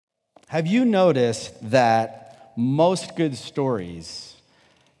Have you noticed that most good stories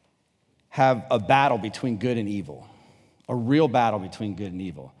have a battle between good and evil? A real battle between good and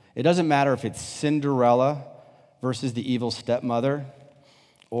evil. It doesn't matter if it's Cinderella versus the evil stepmother,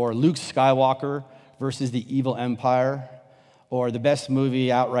 or Luke Skywalker versus the evil empire, or the best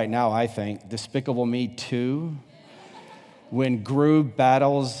movie out right now, I think, Despicable Me 2, when Gru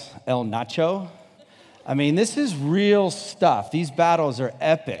battles El Nacho. I mean, this is real stuff. These battles are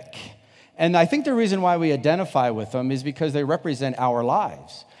epic. And I think the reason why we identify with them is because they represent our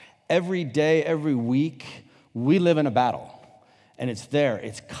lives. Every day, every week, we live in a battle. And it's there.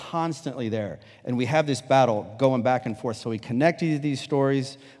 It's constantly there. And we have this battle going back and forth. So we connect to these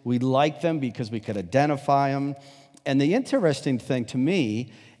stories. We like them because we could identify them. And the interesting thing to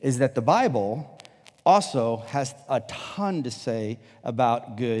me is that the Bible also has a ton to say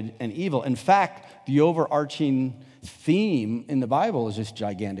about good and evil. In fact, the overarching theme in the Bible is this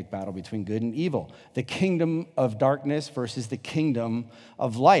gigantic battle between good and evil. The kingdom of darkness versus the kingdom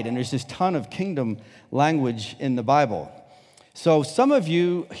of light. And there's this ton of kingdom language in the Bible. So some of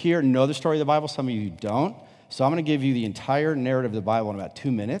you here know the story of the Bible, some of you don't. So I'm going to give you the entire narrative of the Bible in about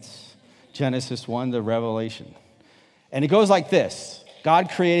 2 minutes. Genesis 1 to Revelation. And it goes like this.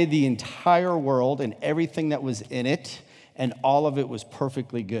 God created the entire world and everything that was in it, and all of it was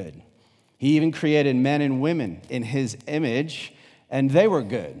perfectly good. He even created men and women in his image, and they were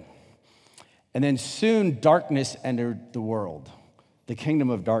good. And then soon darkness entered the world, the kingdom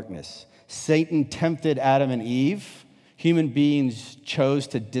of darkness. Satan tempted Adam and Eve. Human beings chose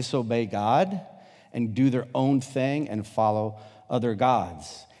to disobey God and do their own thing and follow other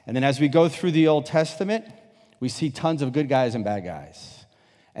gods. And then as we go through the Old Testament, we see tons of good guys and bad guys.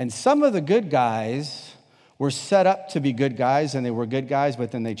 And some of the good guys were set up to be good guys, and they were good guys,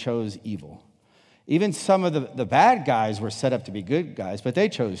 but then they chose evil. Even some of the bad guys were set up to be good guys, but they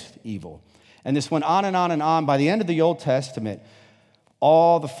chose evil. And this went on and on and on. By the end of the Old Testament,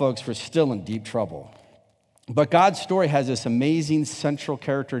 all the folks were still in deep trouble. But God's story has this amazing central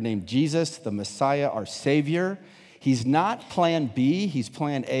character named Jesus, the Messiah, our Savior. He's not plan B, he's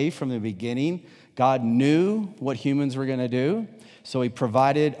plan A from the beginning. God knew what humans were going to do, so he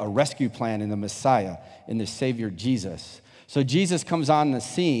provided a rescue plan in the Messiah, in the Savior Jesus. So Jesus comes on the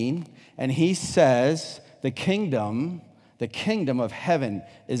scene, and he says, the kingdom of heaven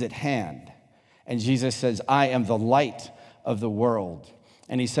is at hand. And Jesus says, I am the light of the world.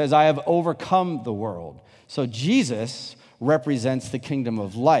 And he says, I have overcome the world. So Jesus represents the kingdom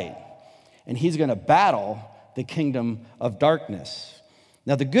of light, and he's going to battle the kingdom of darkness.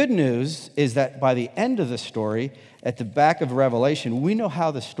 Now, the good news is that by the end of the story, at the back of Revelation, we know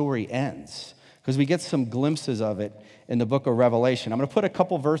how the story ends because we get some glimpses of it in the book of Revelation. I'm going to put a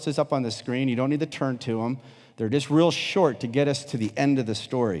couple verses up on the screen. You don't need to turn to them. They're just real short to get us to the end of the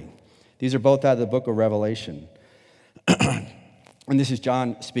story. These are both out of the book of Revelation. And this is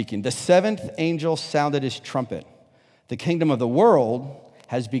John speaking. The seventh angel sounded his trumpet. The kingdom of the world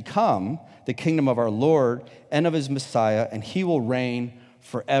has become the kingdom of our Lord and of his Messiah, and he will reign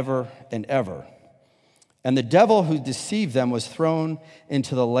forever and ever. And the devil who deceived them was thrown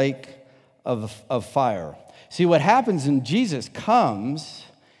into the lake of fire. See, what happens when Jesus comes,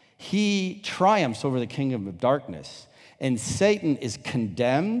 he triumphs over the kingdom of darkness. And Satan is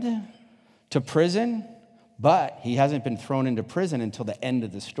condemned to prison, but he hasn't been thrown into prison until the end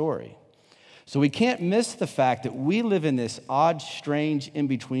of the story. So we can't miss the fact that we live in this odd, strange,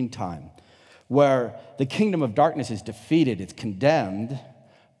 in-between time where the kingdom of darkness is defeated, it's condemned,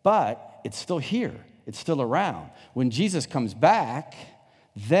 but it's still here. It's still around. When Jesus comes back,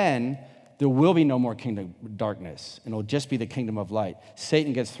 then there will be no more kingdom of darkness, and it'll just be the kingdom of light.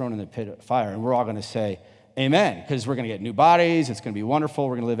 Satan gets thrown in the pit of fire, and we're all going to say, amen, because we're going to get new bodies. It's going to be wonderful.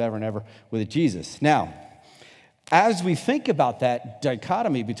 We're going to live ever and ever with Jesus. Now, as we think about that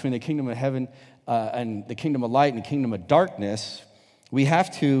dichotomy between the kingdom of heaven and the kingdom of light and the kingdom of darkness, we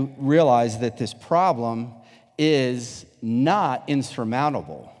have to realize that this problem is not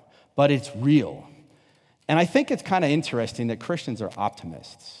insurmountable, but it's real. And I think it's kind of interesting that Christians are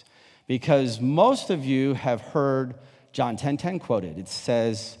optimists because most of you have heard John 10:10 quoted. It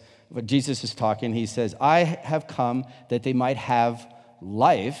says, when Jesus is talking, he says, I have come that they might have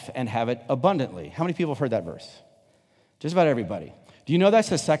life and have it abundantly. How many people have heard that verse? Just about everybody. Do you know that's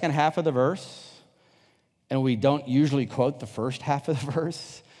the second half of the verse? And we don't usually quote the first half of the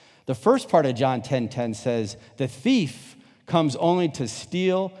verse. The first part of John 10:10 says, the thief comes only to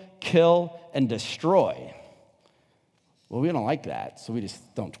steal, kill, and destroy. Well, we don't like that, so we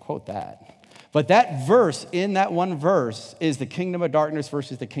just don't quote that. But that verse, in that one verse, is the kingdom of darkness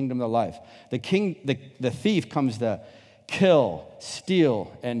versus the kingdom of life. The thief comes to kill,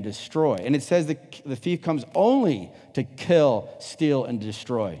 steal, and destroy. And it says the thief comes only to kill, steal, and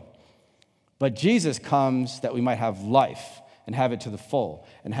destroy. But Jesus comes that we might have life and have it to the full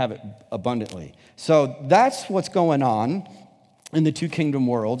and have it abundantly. So that's what's going on in the two kingdom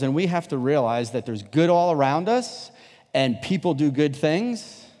worlds. And we have to realize that there's good all around us and people do good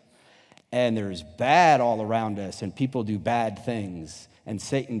things. And there's bad all around us and people do bad things. And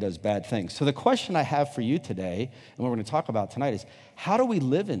Satan does bad things. So the question I have for you today, and what we're going to talk about tonight, is how do we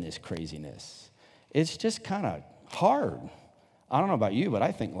live in this craziness? It's just kind of hard. I don't know about you, but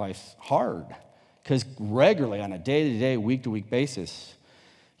I think life's hard. Because regularly, on a day-to-day, week-to-week basis,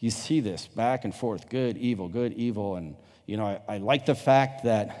 you see this back and forth, good, evil. And, I like the fact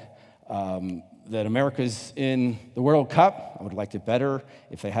that that America's in the World Cup. I would have liked it better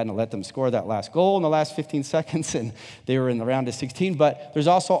if they hadn't let them score that last goal in the last 15 seconds and they were in the round of 16. But there's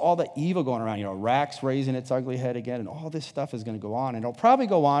also all the evil going around. Iraq's raising its ugly head again, and all this stuff is going to go on. And it'll probably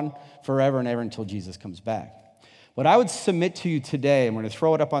go on forever and ever until Jesus comes back. What I would submit to you today, and we're going to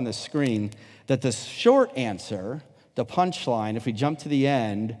throw it up on the screen, that the short answer, the punchline, if we jump to the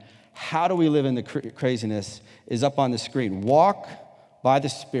end, how do we live in the craziness, is up on the screen. Walk by the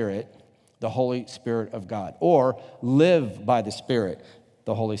Spirit, the Holy Spirit of God, or live by the Spirit,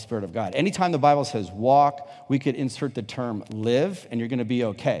 the Holy Spirit of God. Anytime the Bible says walk, we could insert the term live, and you're going to be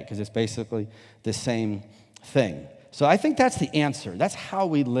okay, because it's basically the same thing. So I think that's the answer. That's how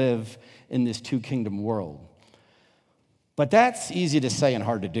we live in this two-kingdom world. But that's easy to say and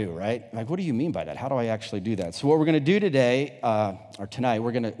hard to do, right? Like, what do you mean by that? How do I actually do that? So what we're going to do today, or tonight,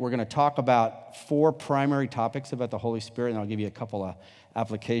 we're going to talk about 4 primary topics about the Holy Spirit, and I'll give you a couple of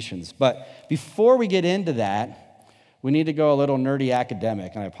applications. But before we get into that, we need to go a little nerdy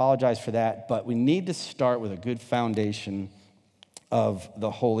academic, and I apologize for that, but we need to start with a good foundation of the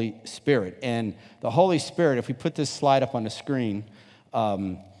Holy Spirit. And the Holy Spirit, if we put this slide up on the screen,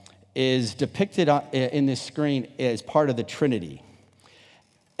 is depicted in this screen as part of the Trinity.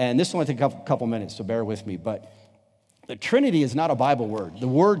 And this will only take a couple minutes, so bear with me. But the Trinity is not a Bible word. The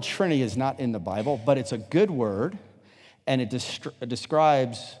word Trinity is not in the Bible, but it's a good word, and it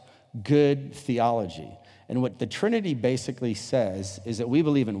describes good theology. And what the Trinity basically says is that we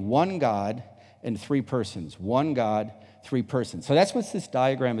believe in one God and 3 persons. One God, 3 persons. So that's what this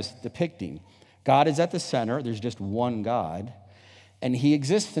diagram is depicting. God is at the center. There's just one God. And he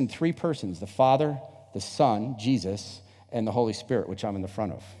exists in 3 persons, the Father, the Son, Jesus, and the Holy Spirit, which I'm in the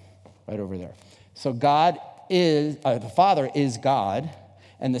front of, right over there. So God is, the Father is God,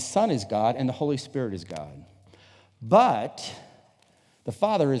 and the Son is God, and the Holy Spirit is God. But the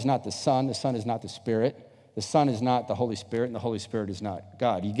Father is not the Son is not the Spirit, the Son is not the Holy Spirit, and the Holy Spirit is not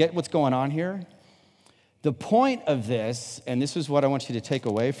God. You get what's going on here? The point of this, and this is what I want you to take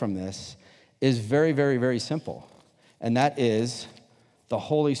away from this, is very, very, very simple. And that is, the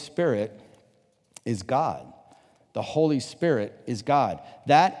Holy Spirit is God. The Holy Spirit is God.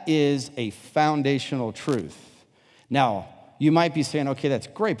 That is a foundational truth. Now, you might be saying, okay, that's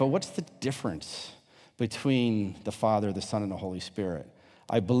great, but what's the difference between the Father, the Son, and the Holy Spirit?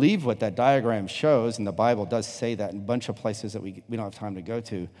 I believe what that diagram shows, and the Bible does say that in a bunch of places that we don't have time to go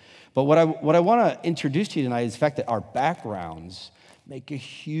to. But what I want to introduce to you tonight is the fact that our backgrounds make a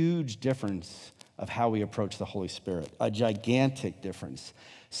huge difference of how we approach the Holy Spirit, a gigantic difference.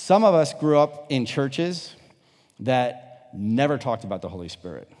 Some of us grew up in churches that never talked about the Holy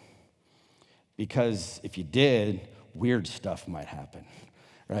Spirit, because if you did, weird stuff might happen,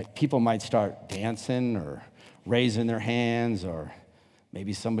 right? People might start dancing or raising their hands, or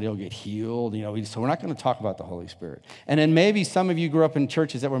maybe somebody will get healed, so we're not going to talk about the Holy Spirit. And then maybe some of you grew up in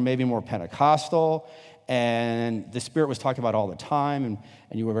churches that were maybe more Pentecostal, and the Spirit was talked about all the time, and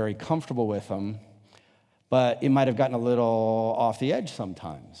you were very comfortable with them, but it might have gotten a little off the edge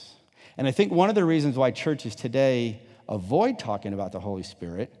sometimes. And I think one of the reasons why churches today avoid talking about the Holy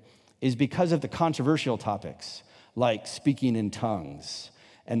Spirit is because of the controversial topics, like speaking in tongues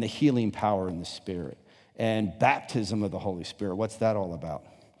and the healing power in the Spirit and baptism of the Holy Spirit. What's that all about?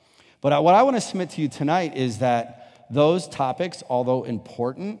 But what I want to submit to you tonight is that those topics, although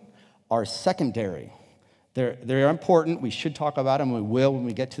important, are secondary. They're important. We should talk about them. We will when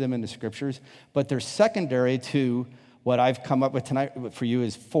we get to them in the scriptures. But they're secondary to what I've come up with tonight for you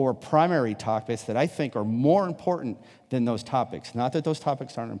is 4 primary topics that I think are more important than those topics. Not that those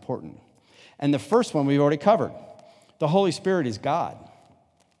topics aren't important. And the first one we've already covered. The Holy Spirit is God.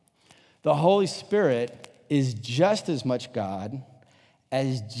 The Holy Spirit is just as much God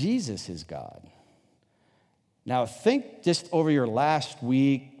as Jesus is God. Now think just over your last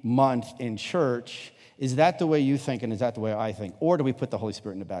week, month in church. Is that the way you think, and is that the way I think? Or do we put the Holy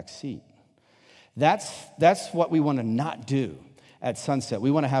Spirit in the back seat? That's what we want to not do at Sunset.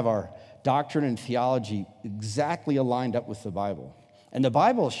 We want to have our doctrine and theology exactly aligned up with the Bible. And the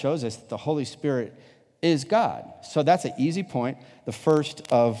Bible shows us that the Holy Spirit is God. So that's an easy point, the first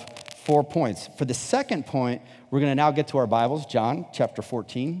of 4 points. For the second point, we're going to now get to our Bibles, John chapter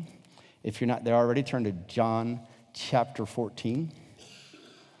 14. If you're not there already, turn to John chapter 14.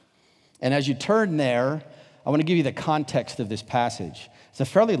 And as you turn there, I want to give you the context of this passage. It's a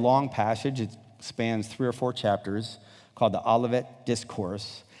fairly long passage. It spans 3 or 4 chapters, called the Olivet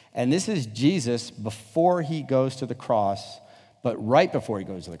Discourse. And this is Jesus before he goes to the cross, but right before he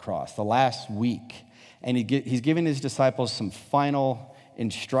goes to the cross, the last week. And he's giving his disciples some final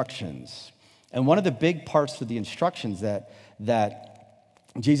instructions. And one of the big parts of the instructions that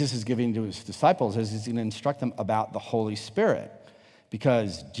Jesus is giving to his disciples is he's going to instruct them about the Holy Spirit.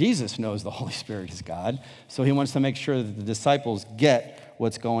 Because Jesus knows the Holy Spirit is God, so he wants to make sure that the disciples get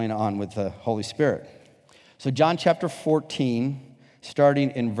what's going on with the Holy Spirit. So John chapter 14,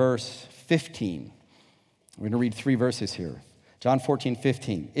 starting in verse 15. We're going to read 3 verses here. John 14,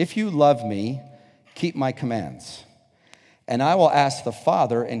 15. If you love me, keep my commands. And I will ask the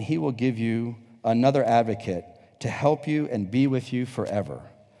Father, and he will give you another advocate to help you and be with you forever.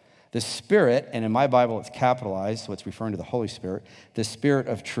 The Spirit, and in my Bible it's capitalized, so it's referring to the Holy Spirit, the Spirit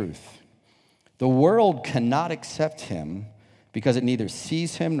of truth. The world cannot accept him because it neither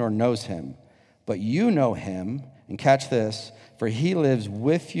sees him nor knows him. But you know him, and catch this, for he lives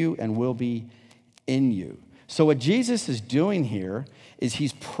with you and will be in you. So what Jesus is doing here is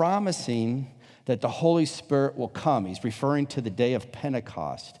he's promising that the Holy Spirit will come. He's referring to the day of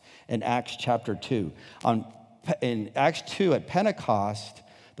Pentecost in Acts chapter 2. In Acts 2 at Pentecost,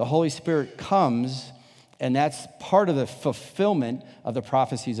 the Holy Spirit comes, and that's part of the fulfillment of the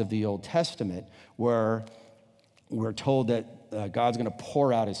prophecies of the Old Testament, where we're told that God's going to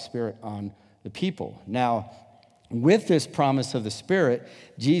pour out his Spirit on the people. Now, with this promise of the Spirit,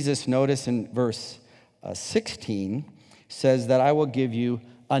 Jesus, notice in verse 16, says that I will give you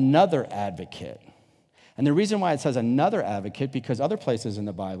another advocate. And the reason why it says another advocate, because other places in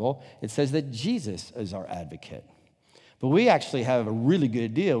the Bible, it says that Jesus is our advocate. But we actually have a really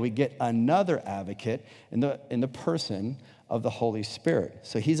good deal. We get another advocate in the person of the Holy Spirit.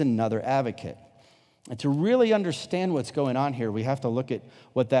 So he's another advocate. And to really understand what's going on here, we have to look at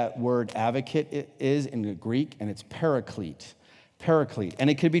what that word advocate is in the Greek, and it's paraclete. Paraclete. And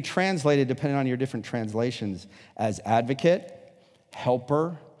it could be translated, depending on your different translations, as advocate,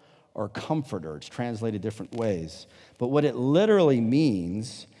 helper, or comforter. It's translated different ways. But what it literally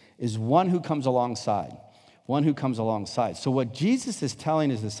means is one who comes alongside. One who comes alongside. So what Jesus is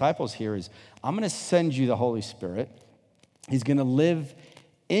telling his disciples here is, I'm going to send you the Holy Spirit. He's going to live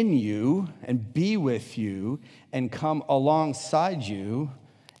in you and be with you and come alongside you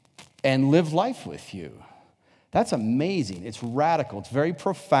and live life with you. That's amazing. It's radical. It's very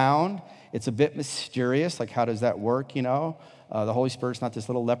profound. It's a bit mysterious. Like, how does that work, you know? The Holy Spirit's not this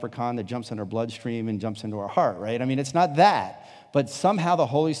little leprechaun that jumps in our bloodstream and jumps into our heart, right? I mean, it's not that. But somehow the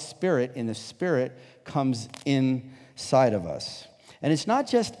Holy Spirit in the Spirit comes inside of us. And it's not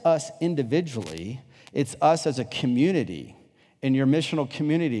just us individually. It's us as a community. In your missional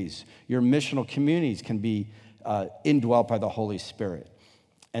communities can be indwelt by the Holy Spirit.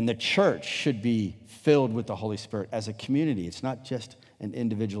 And the church should be filled with the Holy Spirit as a community. It's not just an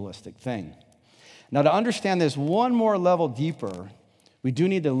individualistic thing. Now, to understand this one more level deeper, we do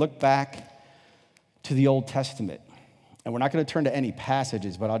need to look back to the Old Testament. And we're not going to turn to any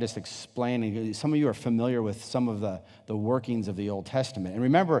passages, but I'll just explain. Some of you are familiar with some of the workings of the Old Testament. And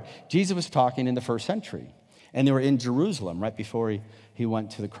remember, Jesus was talking in the first century. And they were in Jerusalem right before he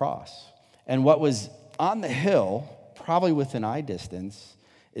went to the cross. And what was on the hill, probably within eye distance,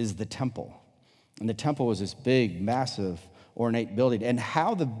 is the temple. And the temple was this big, massive, ornate building. And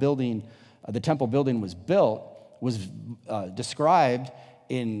how the temple building was built was described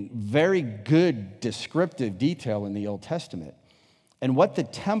in very good descriptive detail in the Old Testament. And what the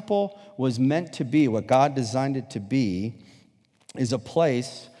temple was meant to be, what God designed it to be, is a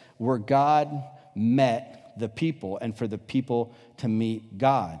place where God met the people and for the people to meet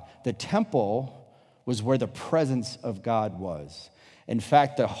God. The temple was where the presence of God was. In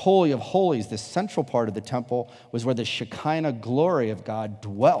fact, the Holy of Holies, the central part of the temple, was where the Shekinah glory of God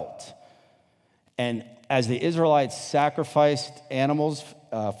dwelt. And as the Israelites sacrificed animals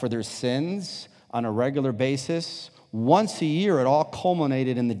for their sins on a regular basis, once a year it all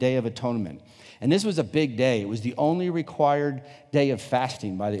culminated in the Day of Atonement. And this was a big day. It was the only required day of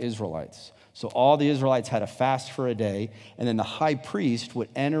fasting by the Israelites. So all the Israelites had to fast for a day, and then the high priest would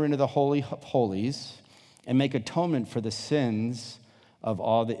enter into the Holy of Holies and make atonement for the sins of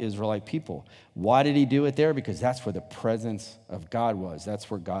all the Israelite people. Why did he do it there? Because that's where the presence of God was. That's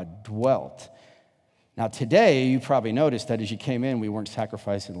where God dwelt. Now today, you probably noticed that as you came in, we weren't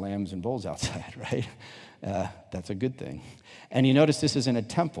sacrificing lambs and bulls outside, right? That's a good thing. And you notice this isn't a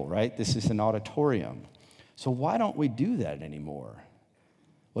temple, right? This is an auditorium. So why don't we do that anymore?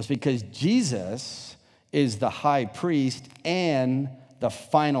 Well, it's because Jesus is the high priest and the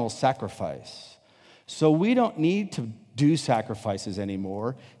final sacrifice. So we don't need to do sacrifices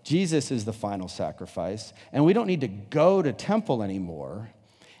anymore. Jesus is the final sacrifice, and we don't need to go to temple anymore.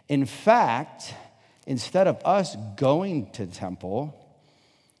 In fact, instead of us going to temple,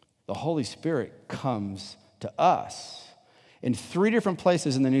 the Holy Spirit comes to us. In 3 different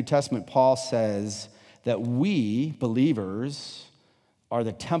places in the New Testament, Paul says that we, believers, are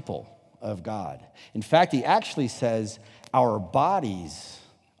the temple of God. In fact, he actually says our bodies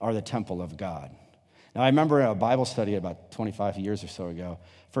are the temple of God. Now, I remember in a Bible study about 25 years or so ago,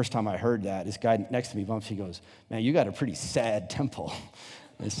 first time I heard that, this guy next to me bumps, he goes, "Man, you got a pretty sad temple."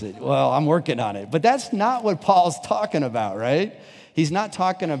 I said, "Well, I'm working on it." But that's not what Paul's talking about, right? He's not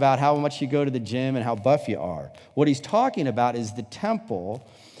talking about how much you go to the gym and how buff you are. What he's talking about is the temple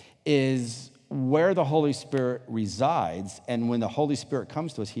is where the Holy Spirit resides, and when the Holy Spirit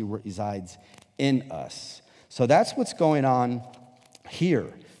comes to us, he resides in us. So that's what's going on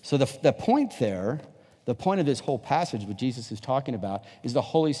here. So the point there, the point of this whole passage, what Jesus is talking about, is the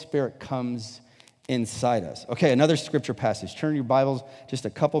Holy Spirit comes inside us. Okay, another scripture passage. Turn your Bibles just a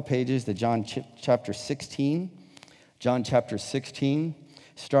couple pages to John chapter 16. John chapter 16,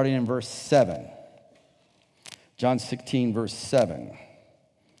 starting in verse 7. John 16, verse 7.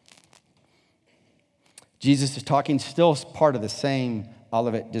 Jesus is talking, still part of the same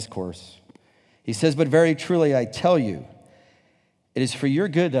Olivet discourse. He says, "But very truly I tell you, it is for your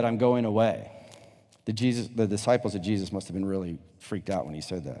good that I'm going away." The disciples of Jesus must have been really freaked out when he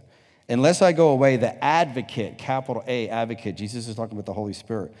said that. "Unless I go away, the advocate," capital A, advocate, Jesus is talking about the Holy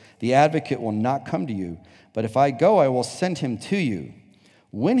Spirit, "the advocate will not come to you. But if I go, I will send him to you.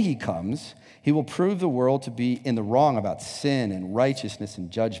 When he comes, he will prove the world to be in the wrong about sin and righteousness and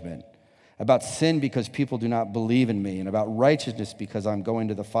judgment. About sin because people do not believe in me, and about righteousness because I'm going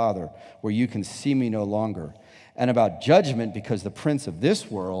to the Father, where you can see me no longer. And about judgment because the prince of this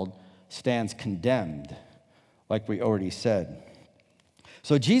world stands condemned," like we already said.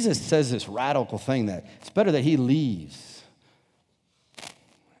 So Jesus says this radical thing that it's better that he leaves.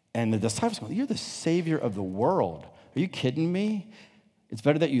 And the disciples go, "You're the Savior of the world. Are you kidding me? It's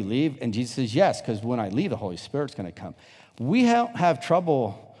better that you leave?" And Jesus says, "Yes, because when I leave, the Holy Spirit's going to come." We have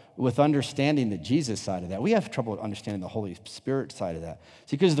trouble with understanding the Jesus side of that. We have trouble with understanding the Holy Spirit side of that.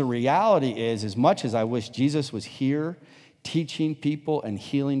 See, because the reality is, as much as I wish Jesus was here teaching people and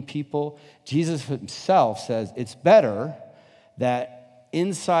healing people, Jesus himself says it's better that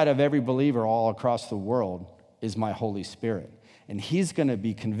inside of every believer all across the world is my Holy Spirit. And he's going to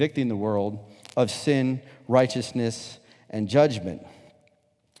be convicting the world of sin, righteousness, and judgment.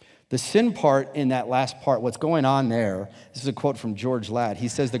 The sin part in that last part, what's going on there, this is a quote from George Ladd. He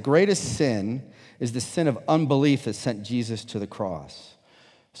says, "The greatest sin is the sin of unbelief that sent Jesus to the cross."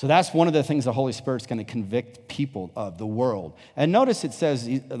 So that's one of the things the Holy Spirit's going to convict people of, the world. And notice it says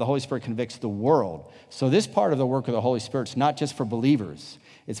the Holy Spirit convicts the world. So this part of the work of the Holy Spirit's not just for believers.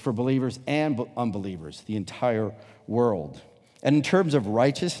 It's for believers and unbelievers, the entire world. And in terms of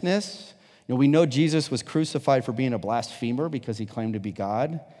righteousness, we know Jesus was crucified for being a blasphemer because he claimed to be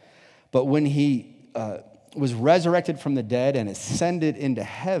God. But when he was resurrected from the dead and ascended into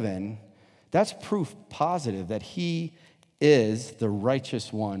heaven, that's proof positive that he is the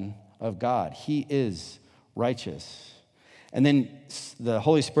righteous one of God. He is righteous. And then the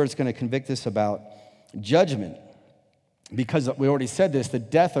Holy Spirit's going to convict us about judgment. Because we already said this, the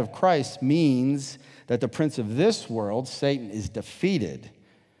death of Christ means that the prince of this world, Satan, is defeated.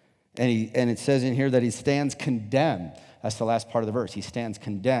 And it says in here that he stands condemned. That's the last part of the verse. He stands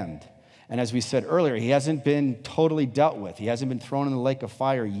condemned. And as we said earlier, he hasn't been totally dealt with. He hasn't been thrown in the lake of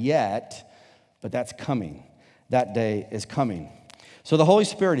fire yet, but that's coming. That day is coming. So the Holy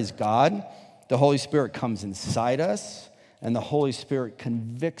Spirit is God. The Holy Spirit comes inside us, and the Holy Spirit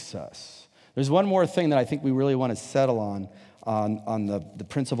convicts us. There's one more thing that I think we really want to settle on the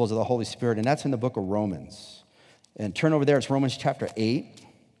principles of the Holy Spirit, and that's in the book of Romans. And turn over there, it's Romans chapter 8.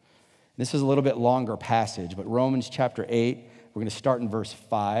 This is a little bit longer passage, but Romans chapter 8, we're going to start in verse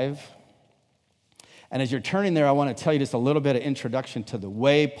 5. And as you're turning there, I want to tell you just a little bit of introduction to the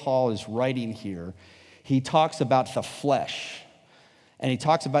way Paul is writing here. He talks about the flesh, and he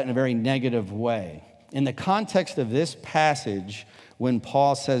talks about it in a very negative way. In the context of this passage, when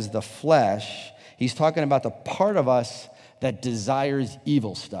Paul says the flesh, he's talking about the part of us that desires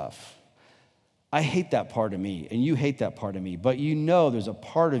evil stuff. I hate that part of me, and you hate that part of me, but you know there's a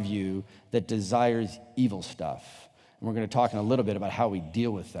part of you that desires evil stuff. And we're going to talk in a little bit about how we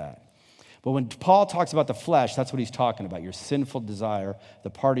deal with that. But when Paul talks about the flesh, that's what he's talking about, your sinful desire,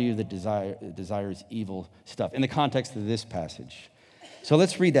 the part of you that desires evil stuff, in the context of this passage. So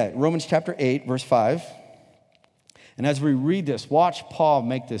let's read that. Romans chapter 8, verse 5. And as we read this, watch Paul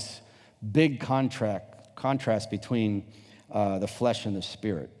make this big contrast between the flesh and the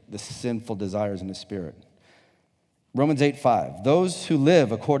spirit, the sinful desires in the spirit. Romans 8:5. Those who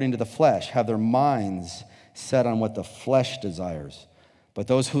live according to the flesh have their minds set on what the flesh desires. But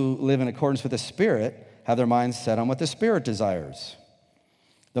those who live in accordance with the Spirit have their minds set on what the Spirit desires.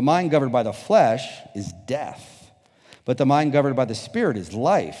 The mind governed by the flesh is death, but the mind governed by the Spirit is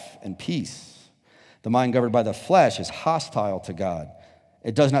life and peace. The mind governed by the flesh is hostile to God.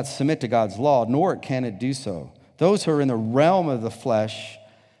 It does not submit to God's law, nor can it do so. Those who are in the realm of the flesh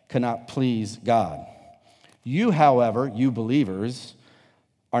cannot please God. You, however, you believers,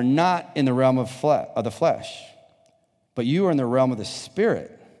 are not in the realm of the flesh, but you are in the realm of the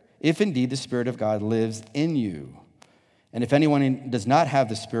Spirit, if indeed the Spirit of God lives in you. And if anyone does not have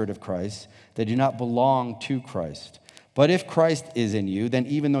the Spirit of Christ, they do not belong to Christ. But if Christ is in you, then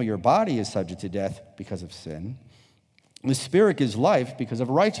even though your body is subject to death because of sin, the Spirit gives life because of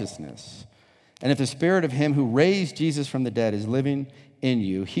righteousness. And if the Spirit of him who raised Jesus from the dead is living in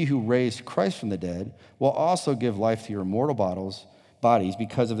you, he who raised Christ from the dead will also give life to your mortal bodies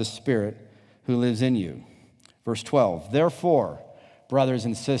because of the Spirit who lives in you. Verse 12, therefore, brothers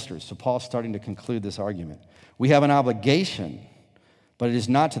and sisters, so Paul's starting to conclude this argument. We have an obligation, but it is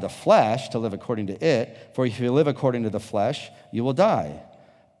not to the flesh to live according to it, for if you live according to the flesh, you will die.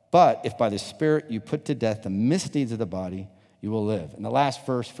 But if by the Spirit you put to death the misdeeds of the body, you will live. And the last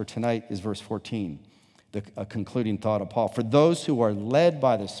verse for tonight is verse 14, a concluding thought of Paul. For those who are led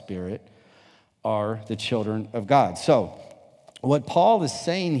by the Spirit are the children of God. So, what Paul is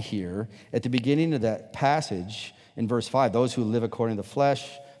saying here at the beginning of that passage in verse 5, those who live according to the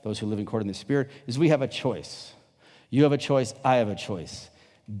flesh, those who live according to the Spirit, is we have a choice. You have a choice, I have a choice.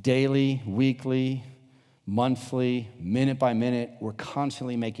 Daily, weekly, monthly, minute by minute, we're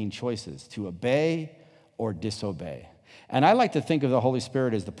constantly making choices to obey or disobey. And I like to think of the Holy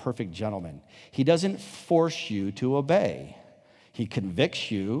Spirit as the perfect gentleman. He doesn't force you to obey. He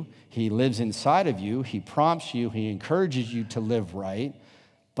convicts you, he lives inside of you, he prompts you, he encourages you to live right.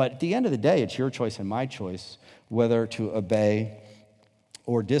 But at the end of the day, it's your choice and my choice whether to obey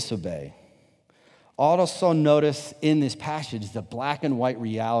or disobey. Also notice in this passage the black and white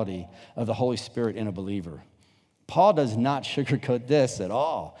reality of the Holy Spirit in a believer. Paul does not sugarcoat this at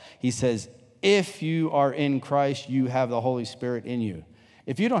all. He says, if you are in Christ, you have the Holy Spirit in you.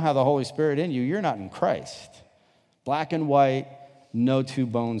 If you don't have the Holy Spirit in you, you're not in Christ. Black and white, no two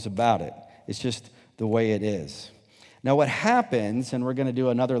bones about it. It's just the way it is. Now what happens, and we're going to do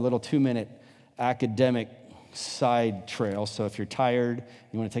another little 2-minute academic side trail, so if you're tired,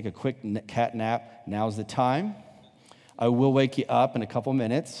 you want to take a quick cat nap, now's the time. I will wake you up in a couple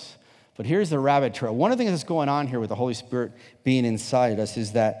minutes, but here's the rabbit trail. One of the things that's going on here with the Holy Spirit being inside us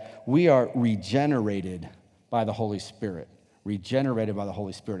is that we are regenerated by the Holy Spirit. Regenerated by the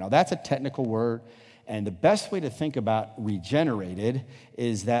Holy Spirit. Now that's a technical word. And the best way to think about regenerated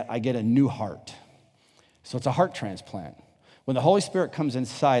is that I get a new heart. So it's a heart transplant. When the Holy Spirit comes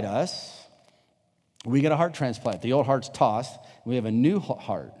inside us, we get a heart transplant. The old heart's tossed. We have a new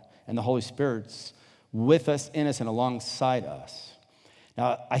heart. And the Holy Spirit's with us, in us, and alongside us.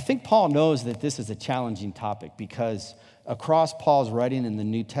 Now, I think Paul knows that this is a challenging topic because across Paul's writing in the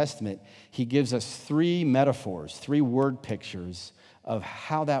New Testament, he gives us 3 metaphors, 3 word pictures of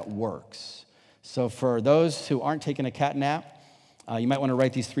how that works. So for those who aren't taking a cat nap, you might want to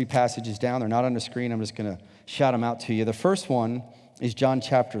write these 3 passages down. They're not on the screen. I'm just going to shout them out to you. The first one is John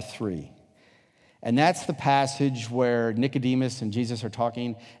chapter 3. And that's the passage where Nicodemus and Jesus are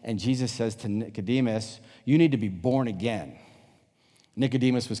talking, and Jesus says to Nicodemus, you need to be born again.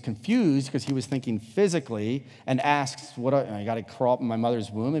 Nicodemus was confused because he was thinking physically and asks, I got to crawl up in my mother's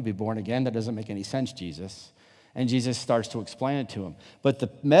womb and be born again? That doesn't make any sense, Jesus. And Jesus starts to explain it to him. But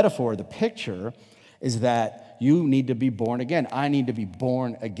the metaphor, the picture, is that you need to be born again. I need to be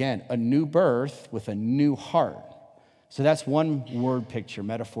born again. A new birth with a new heart. So that's one word picture,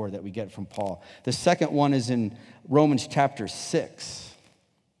 metaphor that we get from Paul. The second one is in Romans chapter 6.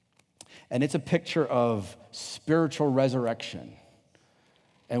 And it's a picture of spiritual resurrection.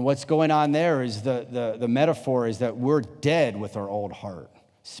 And what's going on there is the metaphor is that we're dead with our old heart,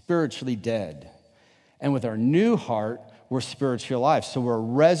 spiritually dead. And with our new heart, we're spiritually alive. So we're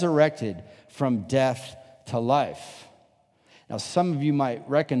resurrected from death to life. Now, some of you might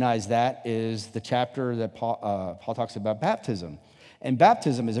recognize that is the chapter that Paul talks about baptism. And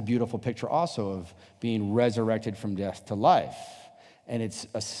baptism is a beautiful picture also of being resurrected from death to life. And it's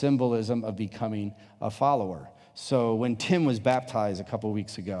a symbolism of becoming a follower. So when Tim was baptized a couple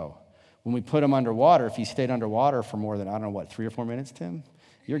weeks ago, when we put him underwater, if he stayed underwater for more than, 3 or 4 minutes, Tim?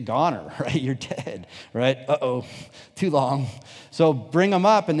 You're a goner, right? You're dead, right? Too long. So bring him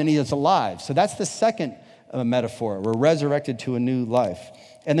up, and then he is alive. So that's the second metaphor. We're resurrected to a new life.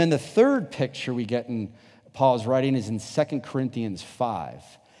 And then the third picture we get in Paul's writing is in 2 Corinthians 5.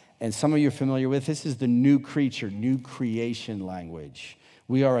 And some of you are familiar with this is the new creature, new creation language.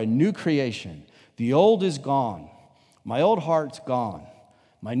 We are a new creation. The old is gone. My old heart's gone.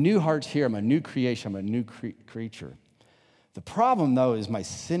 My new heart's here. I'm a new creation. I'm a new creature. The problem, though, is my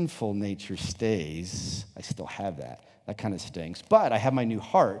sinful nature stays. I still have that. That kind of stinks. But I have my new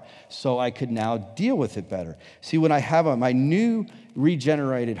heart, so I could now deal with it better. See, when I have my new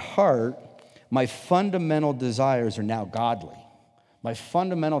regenerated heart, my fundamental desires are now godly. My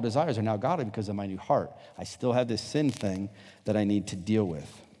fundamental desires are now godly because of my new heart. I still have this sin thing that I need to deal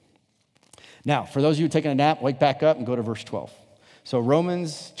with. Now, for those of you taking a nap, wake back up and go to verse 12. So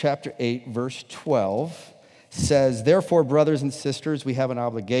Romans chapter 8, verse 12 says, therefore, brothers and sisters, we have an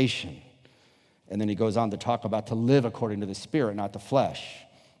obligation. And then he goes on to talk about to live according to the Spirit, not the flesh.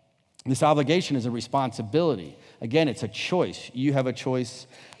 This obligation is a responsibility. Again, it's a choice. You have a choice.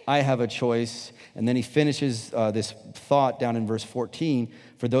 I have a choice. And then he finishes this thought down in verse 14.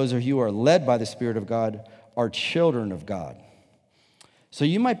 For those of you who are led by the Spirit of God are children of God. So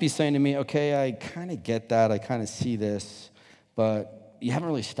you might be saying to me, okay, I kind of get that. I kind of see this. But you haven't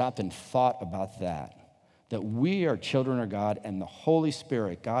really stopped and thought about that we are children of God and the Holy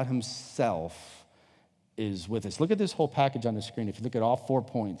Spirit, God himself, is with us. Look at this whole package on the screen. If you look at all 4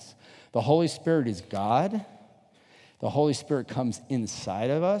 points, the Holy Spirit is God. The Holy Spirit comes inside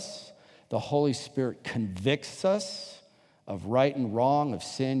of us. The Holy Spirit convicts us of right and wrong, of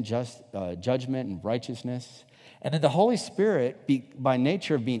sin, judgment, and righteousness. And then the Holy Spirit, by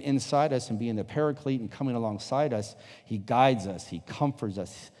nature of being inside us and being the paraclete and coming alongside us, he guides us, he comforts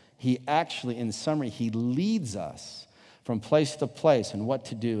us. He actually, in summary, he leads us from place to place and what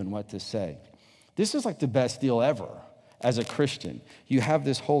to do and what to say. This is like the best deal ever as a Christian. You have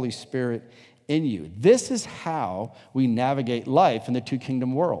this Holy Spirit in you. This is how we navigate life in the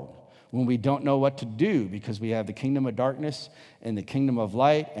two-kingdom world. When we don't know what to do because we have the kingdom of darkness and the kingdom of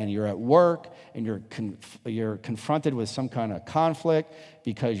light, and you're at work and you're confronted with some kind of conflict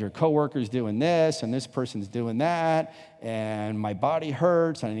because your coworker's doing this and this person's doing that, and my body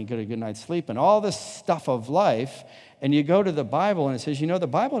hurts and I need to get a good night's sleep and all this stuff of life, and you go to the Bible and it says, the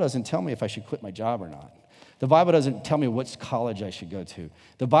Bible doesn't tell me if I should quit my job or not. The Bible doesn't tell me which college I should go to.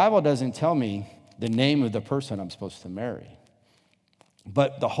 The Bible doesn't tell me the name of the person I'm supposed to marry.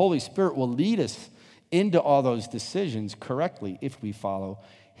 But the Holy Spirit will lead us into all those decisions correctly if we follow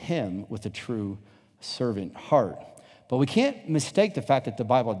him with a true servant heart. But we can't mistake the fact that the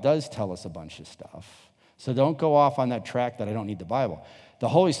Bible does tell us a bunch of stuff. So don't go off on that track that I don't need the Bible. The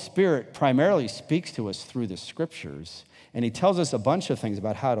Holy Spirit primarily speaks to us through the scriptures, and he tells us a bunch of things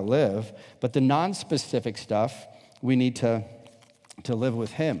about how to live, but the non-specific stuff, we need to live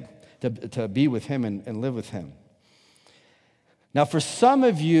with him, to be with him and live with him. Now, for some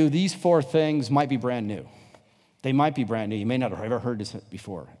of you, these 4 things might be brand new. They might be brand new. You may not have ever heard this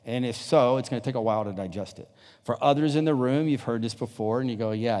before. And if so, it's going to take a while to digest it. For others in the room, you've heard this before, and you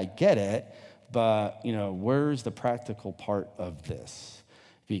go, yeah, I get it, but, where's the practical part of this?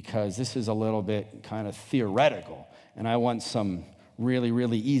 Because this is a little bit kind of theoretical, and I want some really,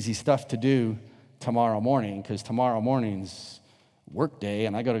 really easy stuff to do tomorrow morning, because tomorrow morning's work day,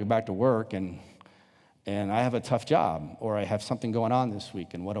 and I got to go back to work, and I have a tough job, or I have something going on this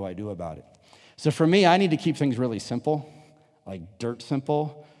week, and what do I do about it? So for me, I need to keep things really simple, like dirt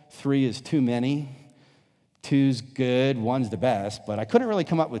simple. 3 is too many. 2's good. 1's the best. But I couldn't really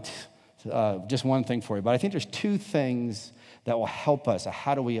come up with just one thing for you. But I think there's 2 things that will help us.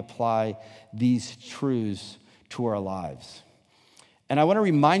 How do we apply these truths to our lives? And I want to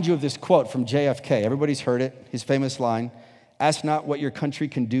remind you of this quote from JFK. Everybody's heard it, his famous line, "Ask not what your country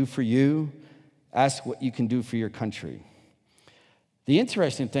can do for you, ask what you can do for your country." The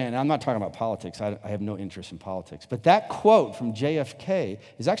interesting thing, and I'm not talking about politics, I have no interest in politics, but that quote from JFK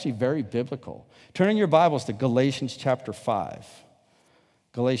is actually very biblical. Turn in your Bibles to Galatians chapter 5.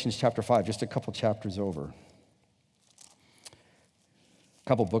 Galatians chapter 5, just a couple chapters over. A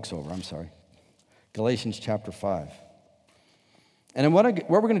couple books over, I'm sorry. Galatians chapter 5. And then what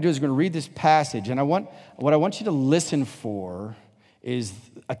we're going to do is we're going to read this passage, and what I want you to listen for is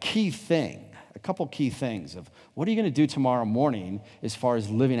a key thing. A couple key things of what are you going to do tomorrow morning as far as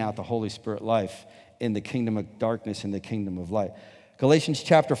living out the Holy Spirit life in the kingdom of darkness and the kingdom of light. Galatians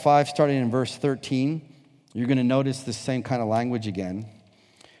chapter 5, starting in verse 13, you're going to notice the same kind of language again.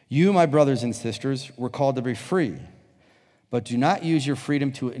 You, my brothers and sisters, were called to be free, but do not use your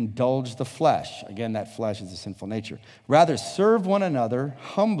freedom to indulge the flesh. Again, that flesh is the sinful nature. Rather, serve one another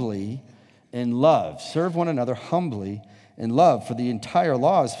humbly in love. Serve one another humbly in love, for the entire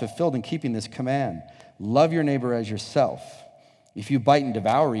law is fulfilled in keeping this command. Love your neighbor as yourself. If you bite and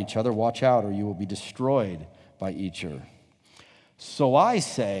devour each other, watch out, or you will be destroyed by each other. So I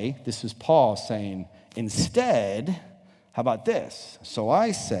say, this is Paul saying, instead, how about this? So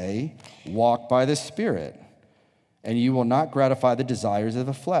I say, walk by the Spirit, and you will not gratify the desires of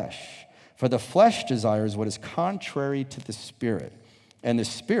the flesh. For the flesh desires what is contrary to the Spirit, and the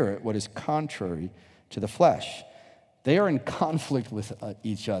Spirit what is contrary to the flesh. They are in conflict with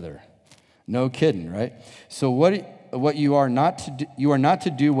each other. No kidding, right? So what you are not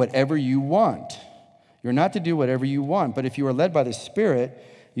to do whatever you want. You're not to do whatever you want, but if you are led by the Spirit,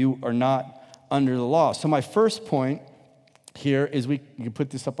 you are not under the law. So my first point here is, you can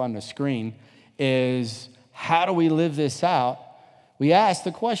put this up on the screen, is how do we live this out? We ask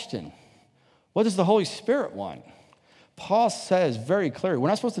the question, what does the Holy Spirit want? Paul says very clearly, we're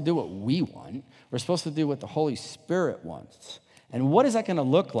not supposed to do what we want. We're supposed to do what the Holy Spirit wants. And what is that going to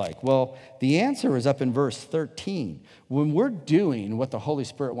look like? Well, the answer is up in verse 13. When we're doing what the Holy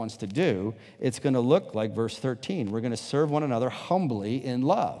Spirit wants to do, it's going to look like verse 13. We're going to serve one another humbly in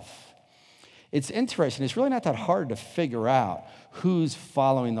love. It's interesting. It's really not that hard to figure out who's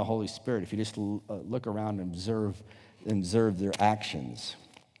following the Holy Spirit if you just look around and observe their actions.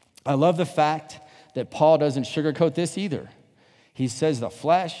 I love the fact that Paul doesn't sugarcoat this either. He says the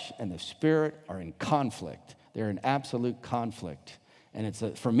flesh and the Spirit are in conflict. They're in absolute conflict. And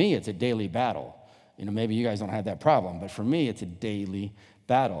for me, it's a daily battle. Maybe you guys don't have that problem, but for me, it's a daily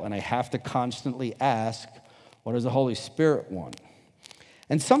battle. And I have to constantly ask, what does the Holy Spirit want?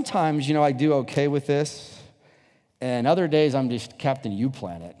 And sometimes, I do okay with this. And other days, I'm just Captain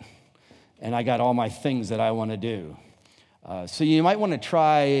U-Planet. And I got all my things that I want to do. So you might want to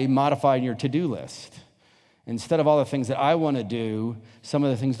try modifying your to-do list. Instead of all the things that I want to do, some of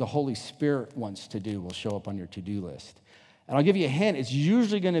the things the Holy Spirit wants to do will show up on your to-do list. And I'll give you a hint. It's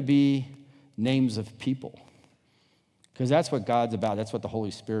usually going to be names of people. Because that's what God's about. That's what the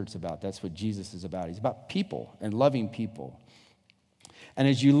Holy Spirit's about. That's what Jesus is about. He's about people and loving people. And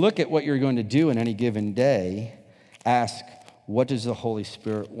as you look at what you're going to do in any given day, ask, what does the Holy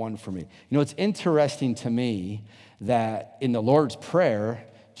Spirit want for me? It's interesting to me that in the Lord's Prayer,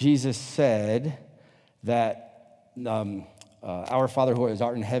 Jesus said that our Father who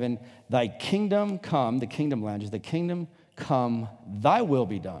art in heaven, thy kingdom come, the kingdom lounge is the kingdom come, thy will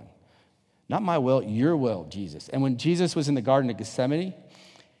be done. Not my will, your will, Jesus. And when Jesus was in the Garden of Gethsemane,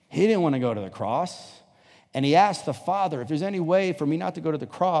 he didn't want to go to the cross. And he asked the Father, if there's any way for me not to go to the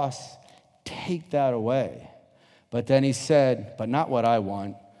cross, take that away. But then he said, but not what I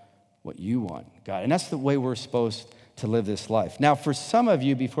want, what you want, God. And that's the way we're supposed to live this life. Now, for some of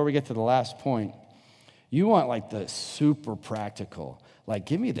you, before we get to the last point, you want like the super practical. Like,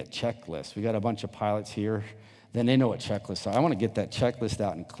 give me the checklist. We got a bunch of pilots here. Then they know what checklists are. I want to get that checklist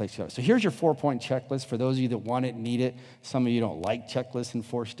out and click it. So here's your 4-point checklist for those of you that want it and need it. Some of you don't like checklists and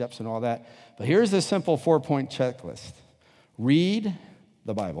 4 steps and all that. But here's the simple 4-point checklist. Read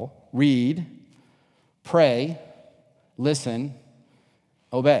the Bible. Read, pray, listen,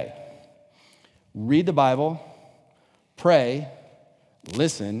 obey. Read the Bible, pray,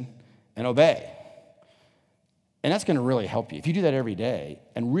 listen, and obey. And that's going to really help you. If you do that every day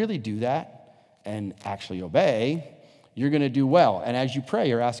and really do that and actually obey, you're going to do well. And as you pray,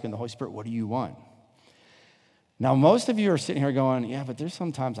 you're asking the Holy Spirit, what do you want? Now, most of you are sitting here going, yeah, but there's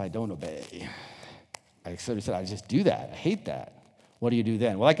sometimes I don't obey. I sort of said, I just do that. I hate that. What do you do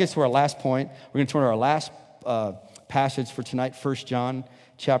then? Well, that gets to our last point. We're going to turn to our last passage for tonight, 1 John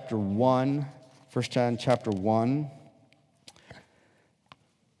chapter 1. 1 John chapter 1.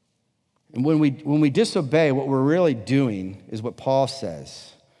 And when we disobey, what we're really doing is what Paul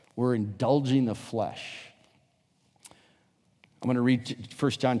says. We're indulging the flesh. I'm going to read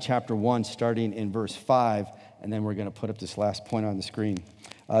 1 John chapter 1, starting in verse 5, and then we're going to put up this last point on the screen.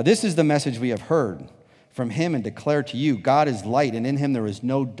 This is the message we have heard from him and declare to you, God is light, and in him there is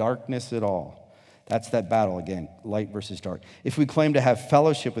no darkness at all. That's that battle again, light versus dark. If we claim to have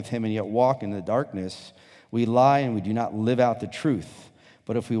fellowship with him and yet walk in the darkness, we lie and we do not live out the truth.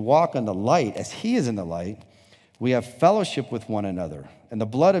 But if we walk in the light as he is in the light, we have fellowship with one another. And the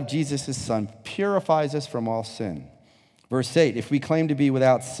blood of Jesus, his son, purifies us from all sin. Verse 8, if we claim to be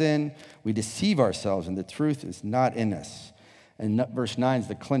without sin, we deceive ourselves and the truth is not in us. And verse 9 is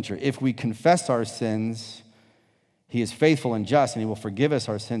the clincher. If we confess our sins, he is faithful and just, and he will forgive us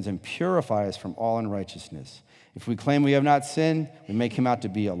our sins and purify us from all unrighteousness. If we claim we have not sinned, we make him out to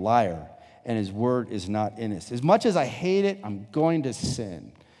be a liar, and his word is not in us. As much as I hate it, I'm going to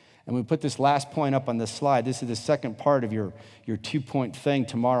sin. And we put this last point up on this slide. This is the second part of your 2-point thing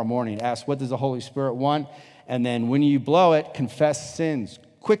tomorrow morning. Ask, what does the Holy Spirit want? And then when you blow it, confess sins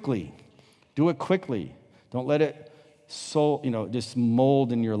quickly. Do it quickly. Don't let it just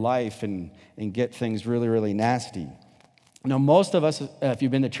mold in your life and get things really, really nasty. Now, most of us, if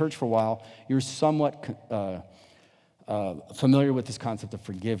you've been to church for a while, you're somewhat familiar with this concept of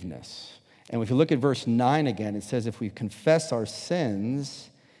forgiveness. And if you look at verse 9 again, it says, if we confess our sins,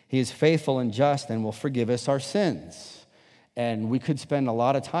 he is faithful and just and will forgive us our sins. And we could spend a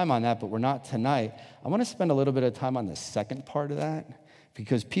lot of time on that, but we're not tonight. I want to spend a little bit of time on the second part of that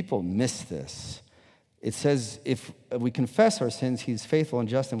because people miss this. It says, if we confess our sins, he's faithful and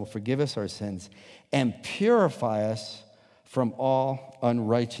just and will forgive us our sins and purify us from all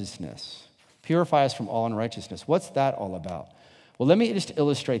unrighteousness. Purify us from all unrighteousness. What's that all about? Well, let me just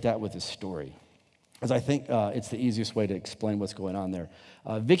illustrate that with a story, as I think it's the easiest way to explain what's going on there.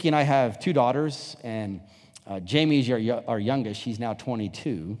 Vicki and I have 2 daughters, and Jamie's our youngest. She's now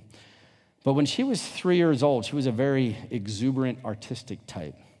 22. But when she was 3 years old, she was a very exuberant, artistic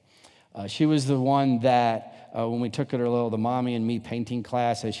type. She was the one that, when we took her to the mommy and me painting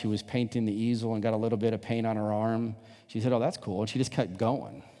class, as she was painting the easel and got a little bit of paint on her arm, she said, oh, that's cool. And she just kept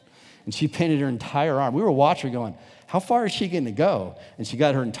going. And she painted her entire arm. We were watching her going, how far is she going to go? And she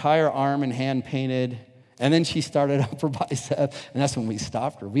got her entire arm and hand painted. And then she started up her bicep. And that's when we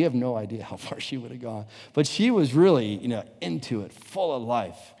stopped her. We have no idea how far she would have gone. But she was really, into it, full of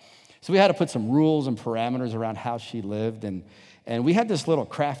life. So we had to put some rules and parameters around how she lived. And we had this little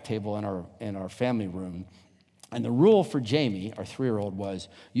craft table in our family room. And the rule for Jamie, our 3-year-old, was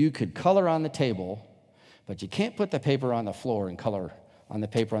you could color on the table, but you can't put the paper on the floor and color on the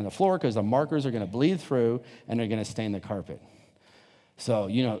paper on the floor because the markers are going to bleed through and they're going to stain the carpet. So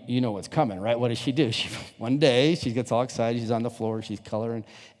you know what's coming, right? What does she do? One day she gets all excited. She's on the floor. She's coloring,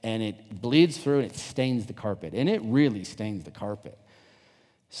 and it bleeds through and it stains the carpet, and it really stains the carpet.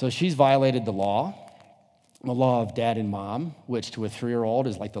 So she's violated the law of dad and mom, which to a 3-year-old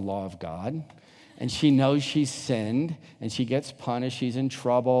is like the law of God. And she knows she's sinned, and she gets punished. She's in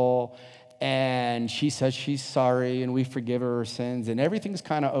trouble. And she says she's sorry, and we forgive her sins, and everything's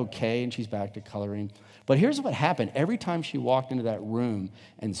kind of okay, and she's back to coloring. But here's what happened. Every time she walked into that room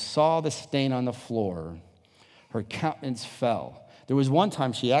and saw the stain on the floor, her countenance fell. There was one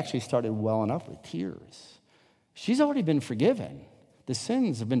time she actually started welling up with tears. She's already been forgiven. The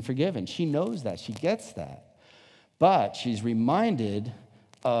sins have been forgiven. She knows that. She gets that. But she's reminded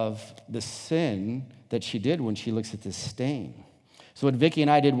of the sin that she did when she looks at this stain. So what Vicki and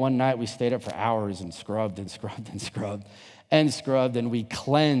I did one night, we stayed up for hours and scrubbed and scrubbed and scrubbed and scrubbed, and we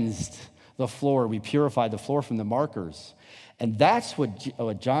cleansed the floor. We purified the floor from the markers. And that's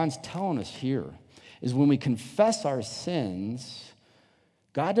what John's telling us here, is when we confess our sins,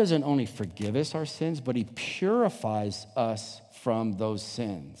 God doesn't only forgive us our sins, but he purifies us from those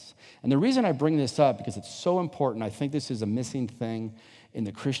sins. And the reason I bring this up, because it's so important, I think this is a missing thing in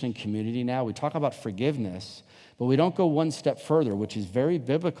the Christian community now. We talk about forgiveness, but we don't go one step further, which is very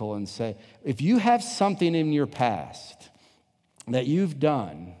biblical, and say, if you have something in your past that you've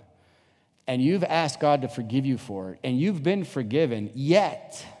done and you've asked God to forgive you for it, and you've been forgiven,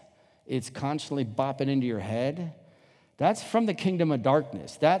 yet it's constantly bopping into your head, that's from the kingdom of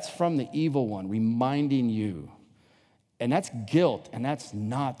darkness. That's from the evil one reminding you. And that's guilt, and that's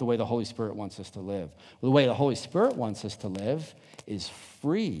not the way the Holy Spirit wants us to live. The way the Holy Spirit wants us to live is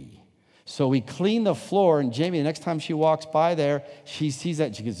free. So we clean the floor, and Jamie, the next time she walks by there, she sees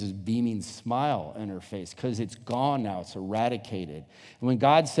that, she gets this beaming smile in her face because it's gone now, it's eradicated. And when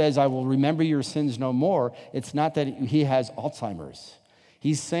God says, I will remember your sins no more, it's not that he has Alzheimer's.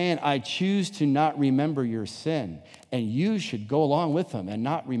 He's saying, I choose to not remember your sin, and you should go along with him and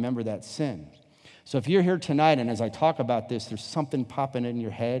not remember that sin. So if you're here tonight, and as I talk about this, there's something popping in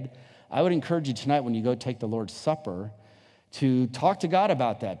your head, I would encourage you tonight when you go take the Lord's Supper to talk to God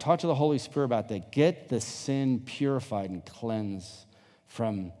about that. Talk to the Holy Spirit about that. Get the sin purified and cleansed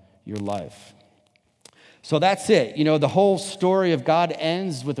from your life. So that's it. The whole story of God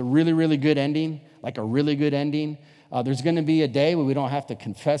ends with a really, really good ending, like a really good ending. There's going to be a day where we don't have to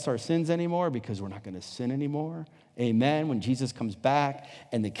confess our sins anymore because we're not going to sin anymore. Amen. When Jesus comes back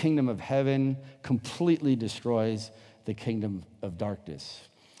and the kingdom of heaven completely destroys the kingdom of darkness.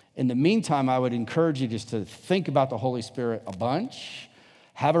 In the meantime, I would encourage you just to think about the Holy Spirit a bunch,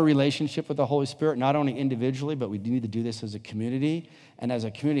 have a relationship with the Holy Spirit, not only individually, but we need to do this as a community. And as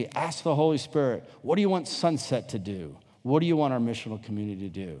a community, ask the Holy Spirit, what do you want Sunset to do? What do you want our missional community to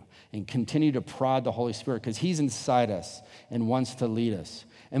do? And continue to prod the Holy Spirit because he's inside us and wants to lead us.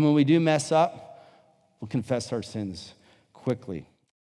 And when we do mess up, we'll confess our sins quickly.